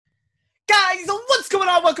guys, what's going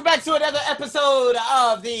on? Welcome back to another episode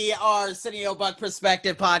of the Arsenio Buck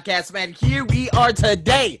Perspective Podcast, man. Here we are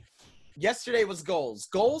today. Yesterday was goals.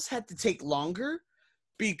 Goals had to take longer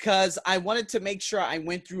because I wanted to make sure I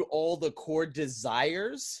went through all the core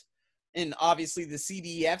desires and obviously the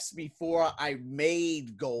CDFs before I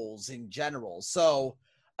made goals in general. So,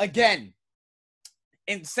 again,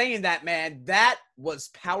 in saying that, man, that was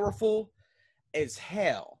powerful as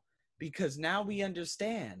hell because now we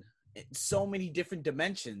understand so many different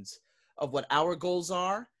dimensions of what our goals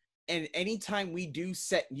are. And anytime we do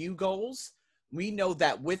set new goals, we know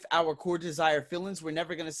that with our core desire feelings, we're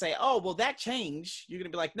never going to say, oh, well, that changed. You're going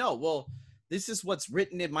to be like, no, well, this is what's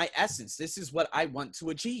written in my essence. This is what I want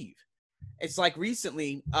to achieve. It's like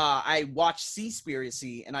recently I watched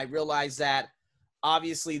Seaspiracy and I realized that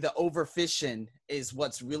obviously the overfishing is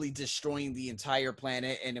what's really destroying the entire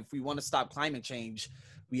planet. And if we want to stop climate change,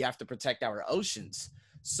 we have to protect our oceans.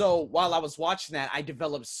 So while I was watching that, I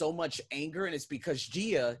developed so much anger, and it's because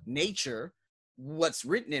nature, what's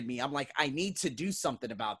written in me, I'm like, I need to do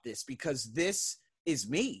something about this because this is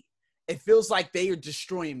me. It feels like they are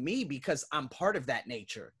destroying me because I'm part of that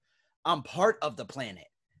nature. I'm part of the planet.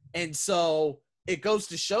 And so it goes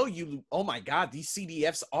to show you, oh my God, these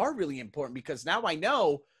CDFs are really important because now I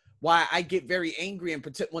know why I get very angry and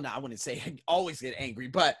well, no, I wouldn't say I always get angry,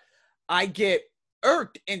 but I get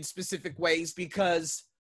irked in specific ways because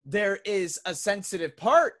there is a sensitive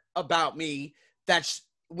part about me that's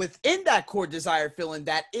within that core desire feeling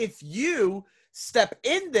that if you step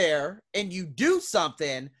in there and you do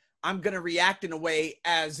something, I'm going to react in a way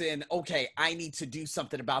as in, okay, I need to do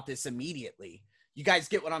something about this immediately. You guys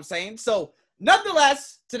get what I'm saying? So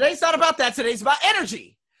nonetheless, today's not about that. Today's about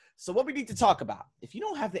energy. So what we need to talk about, if you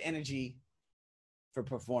don't have the energy for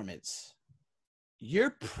performance, your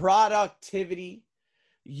productivity,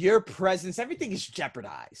 your presence, everything is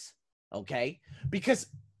jeopardized, okay? Because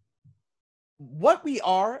what we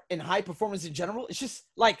are in high performance in general, it's just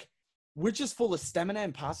like we're just full of stamina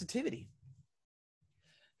and positivity.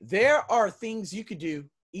 There are things you could do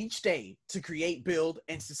each day to create, build,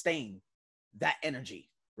 and sustain that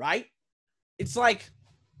energy, right? It's like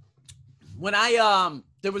when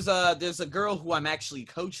there's a girl who I'm actually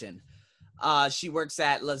coaching. She works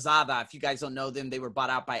at Lazada. If you guys don't know them, they were bought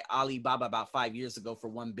out by Alibaba about 5 years ago for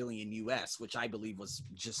 $1 billion US, which I believe was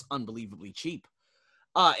just unbelievably cheap.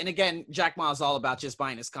 And again, Jack Ma is all about just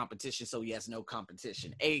buying his competition, so he has no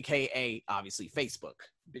competition, aka obviously Facebook,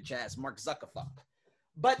 bitch ass Mark Zuckerberg.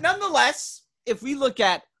 But nonetheless, if we look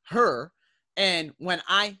at her, and when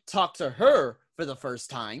I talked to her for the first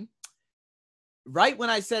time, right when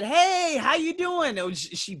I said, "Hey, how you doing?"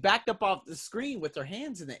 She backed up off the screen with her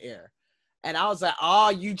hands in the air. And I was like, oh,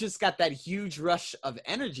 you just got that huge rush of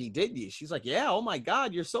energy, didn't you? She's like, yeah, oh my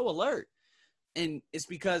God, you're so alert. And it's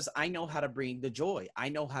because I know how to bring the joy. I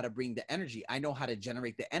know how to bring the energy. I know how to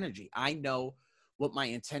generate the energy. I know what my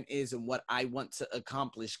intent is and what I want to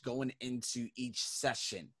accomplish going into each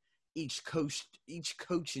session, each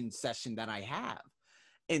coaching session that I have.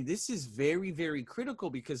 And this is very, very critical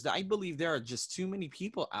because I believe there are just too many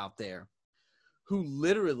people out there who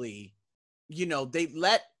literally, they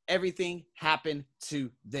let everything happen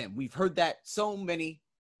to them. We've heard that so many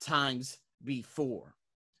times before.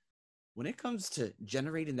 When it comes to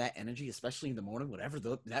generating that energy, especially in the morning, whatever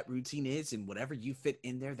that routine is and whatever you fit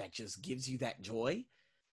in there that just gives you that joy,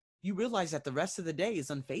 you realize that the rest of the day is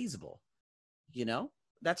unfazable.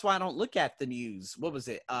 That's why I don't look at the news. What was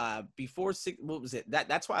it? Before 6, what was it?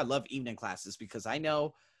 That's why I love evening classes because I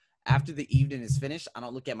know after the evening is finished, I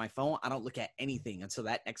don't look at my phone. I don't look at anything until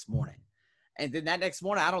that next morning. And then that next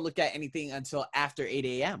morning, I don't look at anything until after 8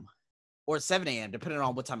 a.m. or 7 a.m., depending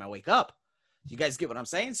on what time I wake up. You guys get what I'm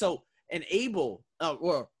saying? So,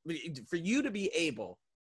 or for you to be able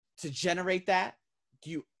to generate that,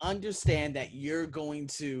 you understand that you're going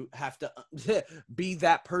to have to be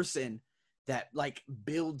that person that like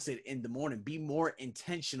builds it in the morning. Be more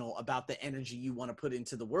intentional about the energy you want to put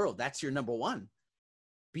into the world. That's your number one.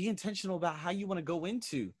 Be intentional about how you want to go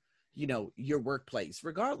into, your workplace,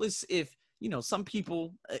 regardless if, some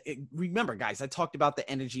people, remember guys, I talked about the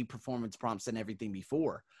energy performance prompts and everything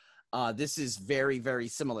before. This is very, very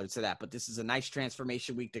similar to that, but this is a nice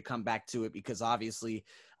transformation week to come back to it because obviously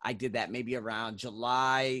I did that maybe around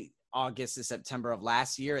July, August, and September of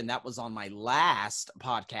last year. And that was on my last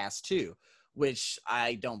podcast too, which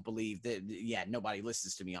I don't believe that, nobody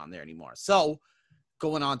listens to me on there anymore. So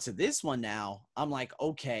going on to this one now, I'm like,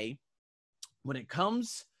 okay, when it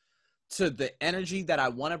comes to the energy that I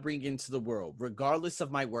want to bring into the world, regardless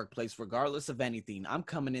of my workplace, regardless of anything, I'm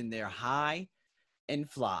coming in there high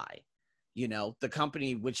and fly. You know, the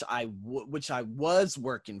company which I was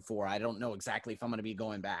working for. I don't know exactly if I'm going to be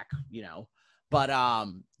going back, you know, but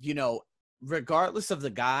you know, regardless of the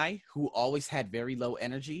guy who always had very low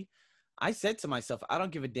energy, I said to myself, I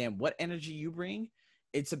don't give a damn what energy you bring.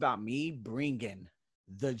 It's about me bringing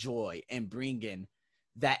the joy and bringing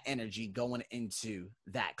that energy going into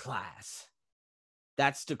that class.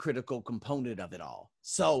 That's the critical component of it all.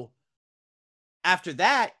 So after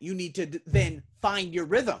that, you need to then find your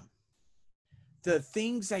rhythm. The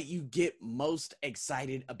things that you get most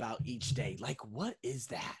excited about each day. Like, what is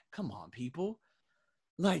that? Come on, people.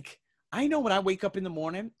 Like, I know when I wake up in the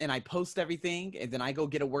morning and I post everything and then I go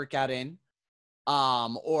get a workout in,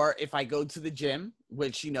 or if I go to the gym,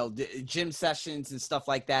 which, you know, the gym sessions and stuff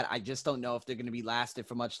like that, I just don't know if they're going to be lasted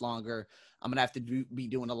for much longer. I'm going to have to be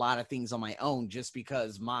doing a lot of things on my own just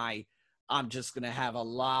because I'm just going to have a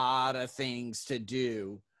lot of things to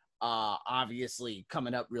do, obviously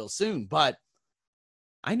coming up real soon. But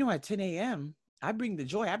I know at 10 a.m., I bring the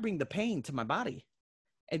joy, I bring the pain to my body.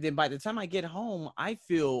 And then by the time I get home, I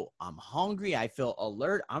feel I'm hungry, I feel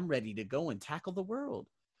alert, I'm ready to go and tackle the world.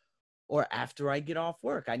 Or after I get off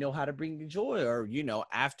work, I know how to bring the joy. Or, you know,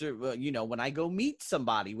 after, you know, when I go meet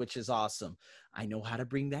somebody, which is awesome, I know how to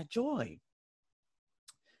bring that joy.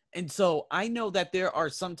 And so I know that there are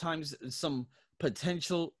sometimes some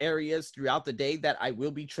potential areas throughout the day that I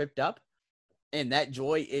will be tripped up. And that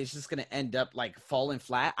joy is just going to end up like falling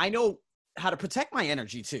flat. I know how to protect my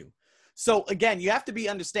energy too. So again, you have to be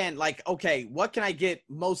understand like, okay, what can I get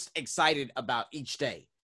most excited about each day?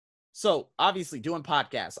 So obviously doing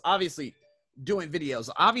podcasts, obviously doing videos,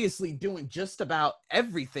 obviously doing just about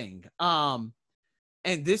everything. And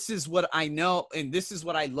this is what I know. And this is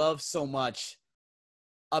what I love so much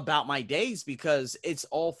about my days because it's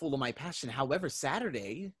all full of my passion. However,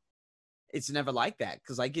 Saturday, it's never like that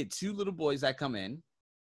because I get two little boys that come in.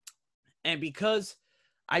 And because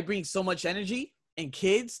I bring so much energy and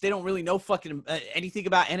kids, they don't really know fucking anything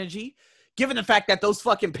about energy. Given the fact that those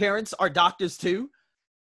fucking parents are doctors too,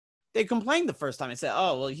 they complained the first time and said,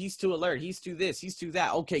 oh, well, he's too alert. He's too this. He's too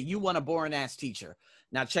that. Okay, you want a boring ass teacher.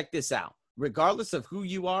 Now check this out. Regardless of who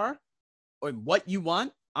you are or what you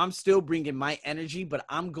want, I'm still bringing my energy, but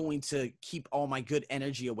I'm going to keep all my good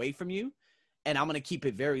energy away from you. And I'm going to keep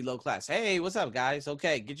it very low class. Hey, what's up, guys?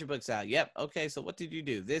 Okay, get your books out. Yep. Okay, so what did you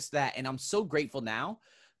do? This, that. And I'm so grateful now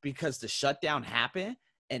because the shutdown happened.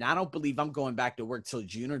 And I don't believe I'm going back to work till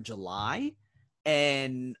June or July.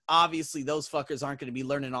 And obviously, those fuckers aren't going to be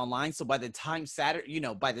learning online. So by the time Saturday, you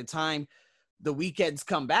know, by the time the weekends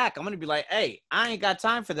come back, I'm going to be like, hey, I ain't got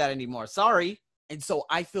time for that anymore. Sorry. And so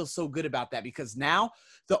I feel so good about that because now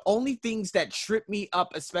the only things that trip me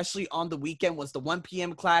up, especially on the weekend, was the 1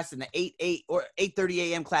 p.m. class and the 8 or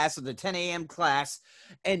 8:30 a.m. class or the 10 a.m. class.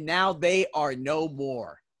 And now they are no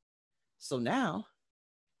more. So now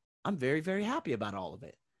I'm very, very happy about all of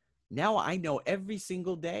it. Now I know every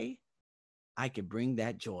single day I can bring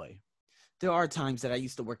that joy. There are times that I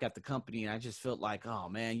used to work at the company and I just felt like, oh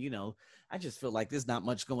man, you know, I just feel like there's not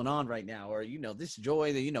much going on right now. Or, you know, this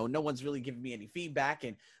joy that, you know, no one's really giving me any feedback.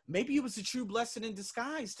 And maybe it was a true blessing in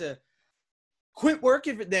disguise to quit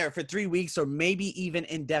working there for 3 weeks or maybe even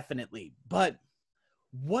indefinitely. But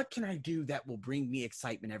what can I do that will bring me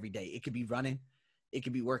excitement every day? It could be running. It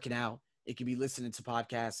could be working out. It could be listening to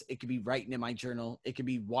podcasts. It could be writing in my journal. It could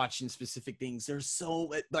be watching specific things. There's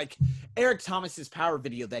so like Eric Thomas's power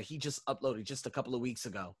video that he just uploaded just a couple of weeks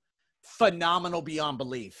ago. Phenomenal beyond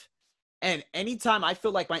belief. And anytime I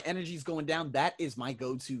feel like my energy is going down, that is my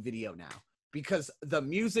go-to video now. Because the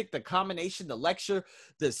music, the combination, the lecture,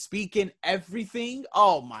 the speaking, everything,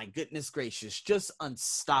 oh my goodness gracious, just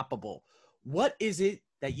unstoppable. What is it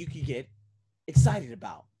that you can get excited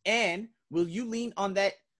about? And will you lean on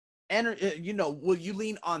that will you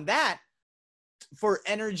lean on that for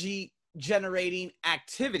energy generating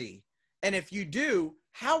activity? And if you do,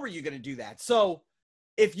 how are you going to do that? So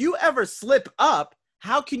if you ever slip up,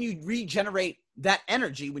 how can you regenerate that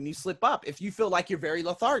energy when you slip up if you feel like you're very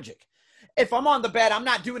lethargic? If I'm on the bed, I'm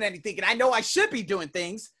not doing anything, and I know I should be doing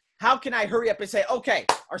things, how can I hurry up and say, okay,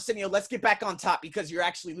 Arsenio, let's get back on top because you're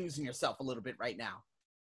actually losing yourself a little bit right now?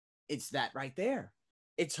 It's that right there.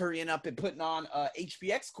 It's hurrying up and putting on a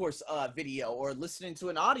HPX course video or listening to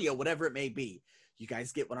an audio, whatever it may be. You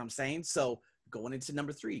guys get what I'm saying? So going into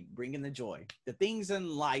number 3, bringing the joy. The things in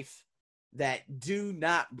life that do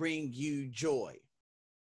not bring you joy.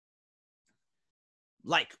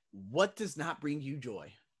 Like, what does not bring you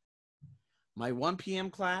joy? My 1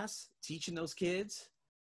 p.m. class, teaching those kids,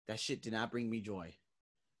 that shit did not bring me joy.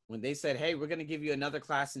 When they said, hey, we're going to give you another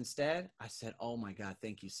class instead, I said, oh my God,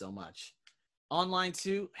 thank you so much. Online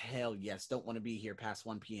too? Hell yes, don't want to be here past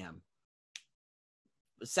 1 p.m.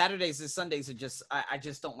 Saturdays and Sundays are just, I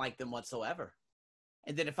just don't like them whatsoever.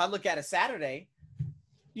 And then if I look at a Saturday,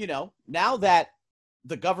 you know, now that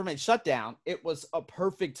the government shut down, it was a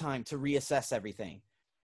perfect time to reassess everything.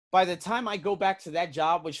 By the time I go back to that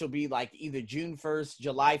job, which will be like either June 1st,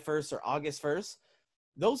 July 1st, or August 1st,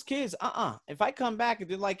 those kids, if I come back and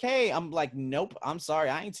they're like, hey, I'm like, nope, I'm sorry,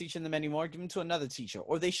 I ain't teaching them anymore. Give them to another teacher.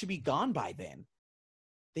 Or they should be gone by then.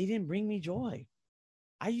 They didn't bring me joy.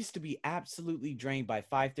 I used to be absolutely drained by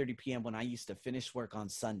 5:30 p.m. when I used to finish work on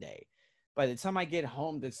Sunday. By the time I get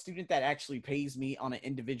home, the student that actually pays me on an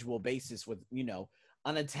individual basis with, you know,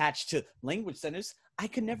 unattached to language centers, I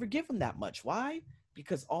could never give them that much. Why?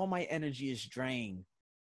 Because all my energy is drained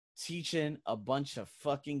teaching a bunch of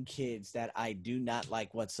fucking kids that I do not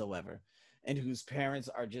like whatsoever and whose parents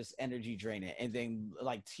are just energy draining, and then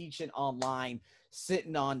like teaching online,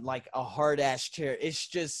 sitting on like a hard ass chair. It's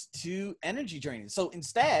just too energy draining. So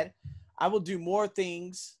instead, I will do more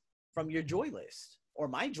things from your joy list or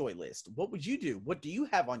my joy list. What would you do? What do you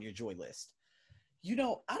have on your joy list? You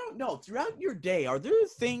know, I don't know. Throughout your day, are there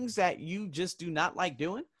things that you just do not like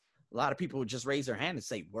doing? A lot of people would just raise their hand and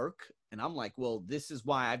say work. And I'm like, well, this is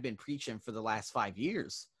why I've been preaching for the last 5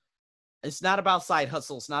 years. It's not about side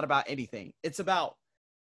hustle. It's not about anything. It's about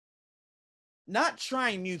not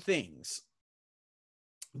trying new things,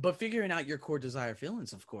 but figuring out your core desire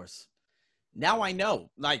feelings, of course. Now I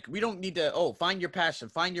know, like, we don't need to, find your passion,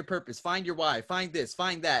 find your purpose, find your why, find this,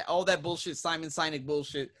 find that, all that bullshit, Simon Sinek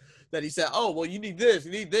bullshit that he said, oh, well, you need this,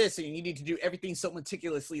 and you need to do everything so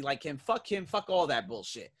meticulously like him, fuck all that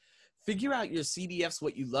bullshit. Figure out your CDFs,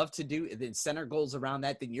 what you love to do, and then center goals around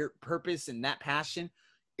that. Then your purpose and that passion,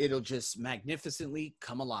 it'll just magnificently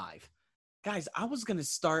come alive. Guys, I was going to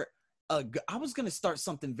start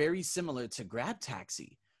something very similar to Grab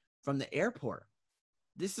Taxi from the airport.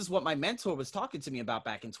 This is what my mentor was talking to me about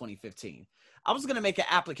back in 2015. I was going to make an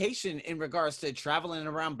application in regards to traveling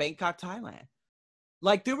around Bangkok, Thailand.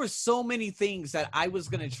 Like, there were so many things that I was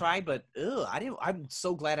going to try, but I'm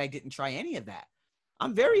so glad I didn't try any of that.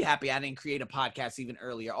 I'm very happy I didn't create a podcast even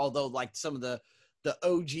earlier, although like some of the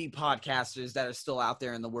OG podcasters that are still out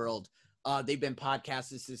there in the world, they've been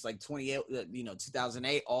podcasting since like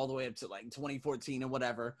 2008, all the way up to like 2014 and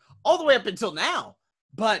whatever, all the way up until now.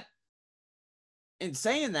 But in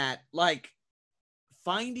saying that, like,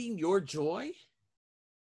 finding your joy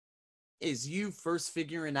is you first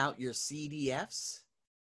figuring out your CDFs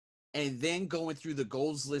and then going through the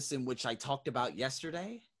goals list in which I talked about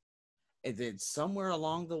yesterday. And then somewhere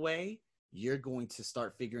along the way, you're going to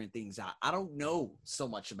start figuring things out. I don't know so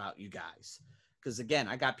much about you guys because, again,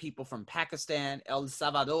 I got people from Pakistan, El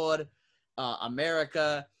Salvador,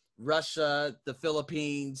 America, Russia, the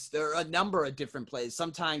Philippines. There are a number of different places.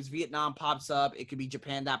 Sometimes Vietnam pops up. It could be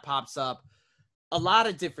Japan that pops up. A lot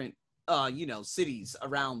of different, cities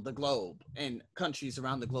around the globe and countries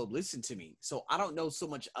around the globe listen to me. So I don't know so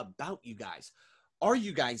much about you guys. Are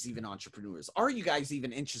you guys even entrepreneurs? Are you guys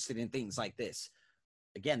even interested in things like this?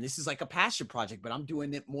 Again, this is like a passion project, but I'm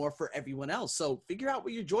doing it more for everyone else. So figure out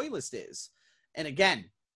what your joy list is. And again,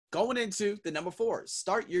 going into the number 4,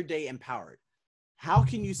 start your day empowered. How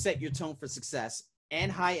can you set your tone for success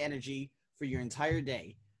and high energy for your entire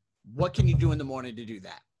day? What can you do in the morning to do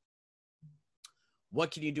that?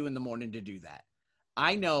 What can you do in the morning to do that?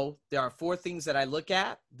 I know there are 4 things that I look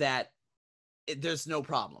at that there's no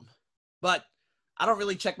problem, but I don't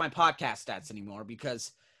really check my podcast stats anymore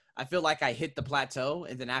because I feel like I hit the plateau.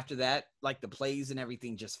 And then after that, like the plays and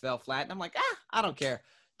everything just fell flat. And I'm like, I don't care.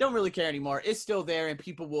 Don't really care anymore. It's still there and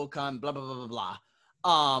people will come, blah, blah, blah, blah,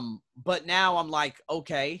 blah. But now I'm like,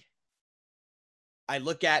 okay, I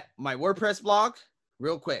look at my WordPress blog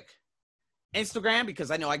real quick. Instagram,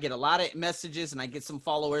 because I know I get a lot of messages and I get some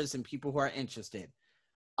followers and people who are interested.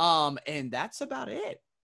 And that's about it.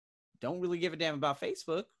 Don't really give a damn about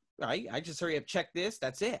Facebook. Right? I just hurry up, check this.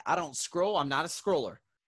 That's it. I don't scroll. I'm not a scroller.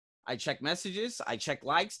 I check messages. I check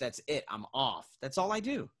likes. That's it. I'm off. That's all I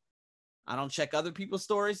do. I don't check other people's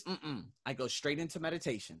stories. I go straight into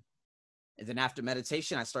meditation. And then after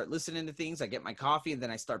meditation, I start listening to things. I get my coffee and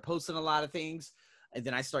then I start posting a lot of things. And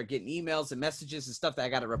then I start getting emails and messages and stuff that I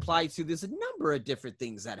got to reply to. There's a number of different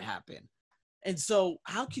things that happen. And so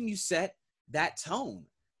how can you set that tone?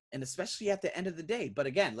 And especially at the end of the day. But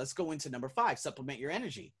again, let's go into number 5, supplement your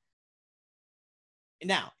energy.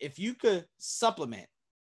 Now, if you could supplement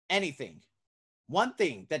anything, one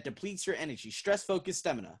thing that depletes your energy, stress, focus,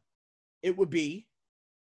 stamina, it would be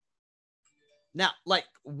now,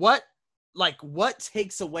 what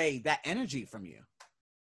takes away that energy from you?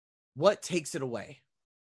 What takes it away?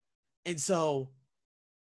 And so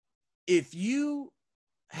if you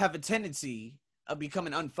have a tendency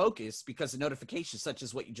becoming unfocused because of notifications such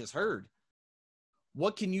as what you just heard,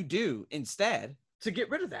 what can you do instead to get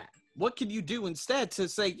rid of that? What can you do instead to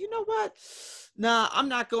say, you know what? Nah, I'm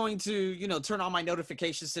not going to, turn on my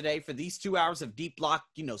notifications today for these 2 hours of deep block,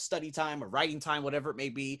 study time or writing time, whatever it may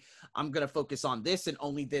be. I'm going to focus on this and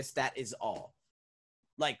only this. That is all.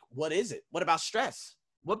 Like, what is it? What about stress?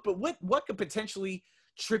 What could potentially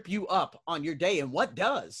trip you up on your day, and what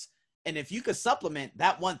does? And if you could supplement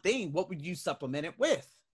that one thing, what would you supplement it with?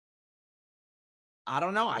 I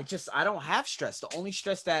don't know. I don't have stress. The only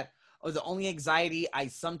stress or the only anxiety I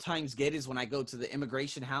sometimes get is when I go to the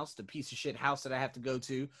immigration house, the piece of shit house that I have to go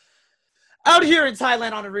to out here in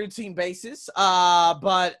Thailand on a routine basis.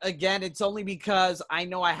 But again, it's only because I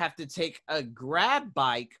know I have to take a grab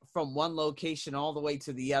bike from one location all the way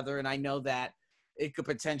to the other. And I know that it could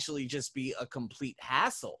potentially just be a complete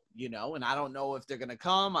hassle, and I don't know if they're going to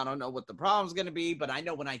come. I don't know what the problem's going to be, but I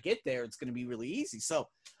know when I get there, it's going to be really easy. So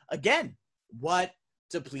again, what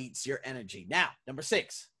depletes your energy? Now, number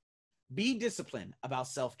 6, be disciplined about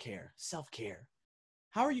self-care. Self-care.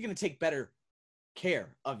 How are you going to take better care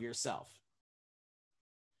of yourself?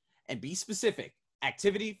 And be specific.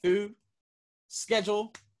 Activity, food,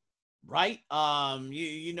 schedule, right?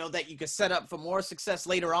 You know that you can set up for more success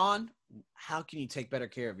later on. How can you take better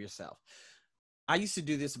care of yourself? I used to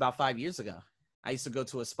do this about 5 years ago. I used to go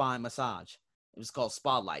to a spa and massage. It was called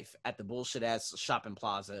Spa Life at the bullshit ass shopping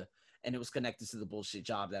plaza, and it was connected to the bullshit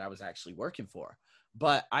job that I was actually working for.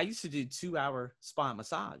 But I used to do 2-hour spa and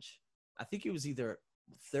massage. I think it was either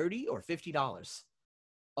 $30 or $50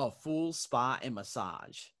 a full spa and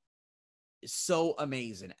massage. It's so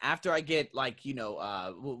amazing. After I get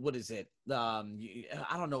what is it? I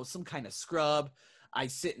don't know, some kind of scrub. I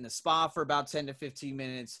sit in the spa for about 10 to 15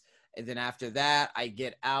 minutes. And then after that, I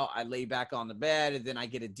get out, I lay back on the bed, and then I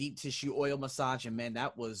get a deep tissue oil massage. And man,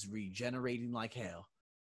 that was regenerating like hell.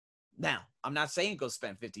 Now, I'm not saying go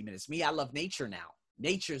spend 50 minutes. Me, I love nature now.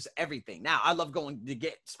 Nature's everything. Now, I love going to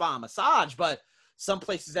get spa and massage, but some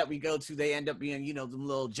places that we go to, they end up being, them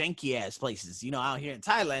little janky ass places. Out here in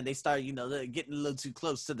Thailand, they start, they're getting a little too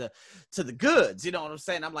close to the goods. You know what I'm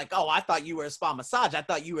saying? I'm like, oh, I thought you were a spa massage. I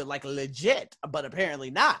thought you were like legit, but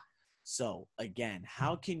apparently not. So again,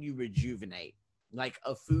 how can you rejuvenate? Like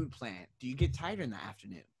a food plan. Do you get tired in the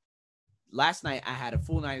afternoon? Last night I had a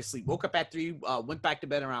full night of sleep. Woke up at 3, went back to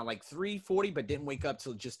bed around like 3:40, but didn't wake up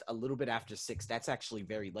till just a little bit after 6. That's actually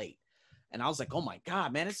very late. And I was like, oh my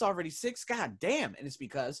God, man, it's already 6. God damn. And it's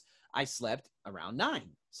because I slept around 9.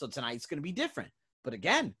 So tonight's going to be different. But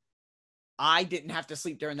again, I didn't have to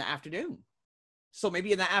sleep during the afternoon. So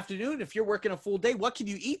maybe in the afternoon, if you're working a full day, what can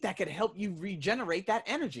you eat that could help you regenerate that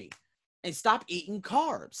energy? And stop eating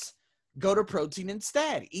carbs. Go to protein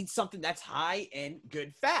instead. Eat something that's high in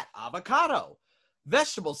good fat. Avocado.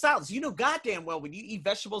 Vegetable salads. Goddamn well when you eat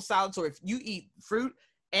vegetable salads, or if you eat fruit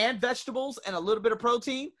and vegetables and a little bit of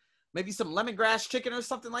protein, maybe some lemongrass chicken or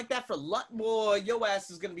something like that for lunch, boy, your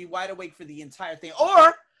ass is going to be wide awake for the entire thing.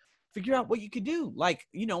 Or figure out what you could do. Like,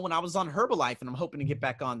 when I was on Herbalife, and I'm hoping to get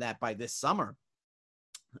back on that by this summer,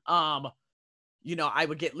 I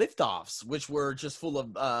would get liftoffs, which were just full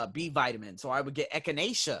of B vitamins, or I would get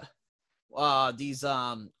echinacea. These,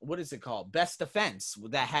 what is it called? Best Defense,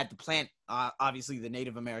 that had the plant, obviously the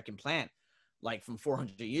Native American plant, like from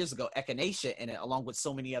 400 years ago, echinacea in it, along with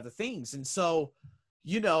so many other things. And so,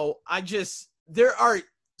 there are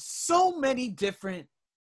so many different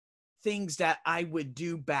things that I would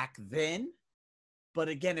do back then. But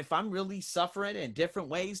again, if I'm really suffering in different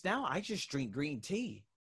ways now, I just drink green tea.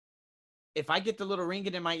 If I get the little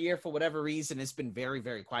ringing in my ear for whatever reason, it's been very,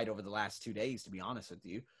 very quiet over the last 2 days, to be honest with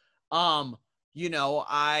you.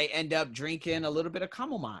 I end up drinking a little bit of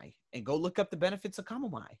chamomile, and go look up the benefits of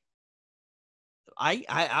chamomile.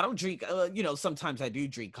 I don't drink, sometimes I do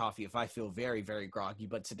drink coffee if I feel very, very groggy,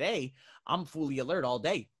 but today I'm fully alert all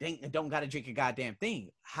day. Don't got to drink a goddamn thing.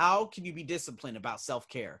 How can you be disciplined about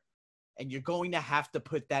self-care? And you're going to have to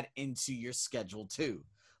put that into your schedule too.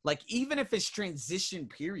 Like, even if it's transition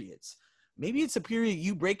periods, maybe it's a period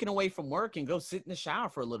you breaking away from work and go sit in the shower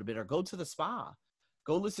for a little bit, or go to the spa,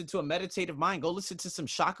 go listen to a meditative mind, go listen to some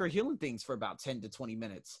chakra healing things for about 10 to 20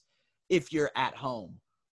 minutes if you're at home.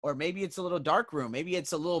 Or maybe it's a little dark room. Maybe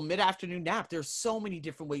it's a little mid-afternoon nap. There's so many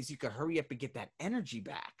different ways you could hurry up and get that energy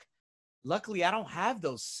back. Luckily, I don't have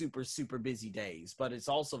those super, super busy days, but it's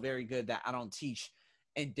also very good that I don't teach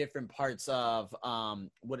in different parts of,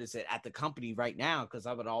 at the company right now, because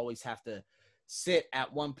I would always have to sit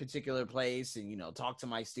at one particular place and, talk to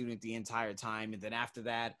my student the entire time. And then after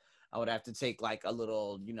that, I would have to take like a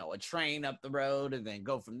little, a train up the road and then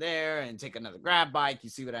go from there and take another grab bike. You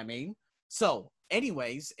see what I mean? So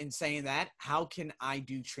anyways, in saying that, how can I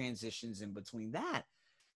do transitions in between that?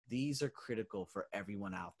 These are critical for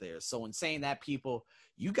everyone out there. So in saying that, people,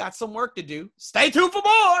 you got some work to do. Stay tuned for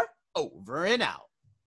more. Over and out.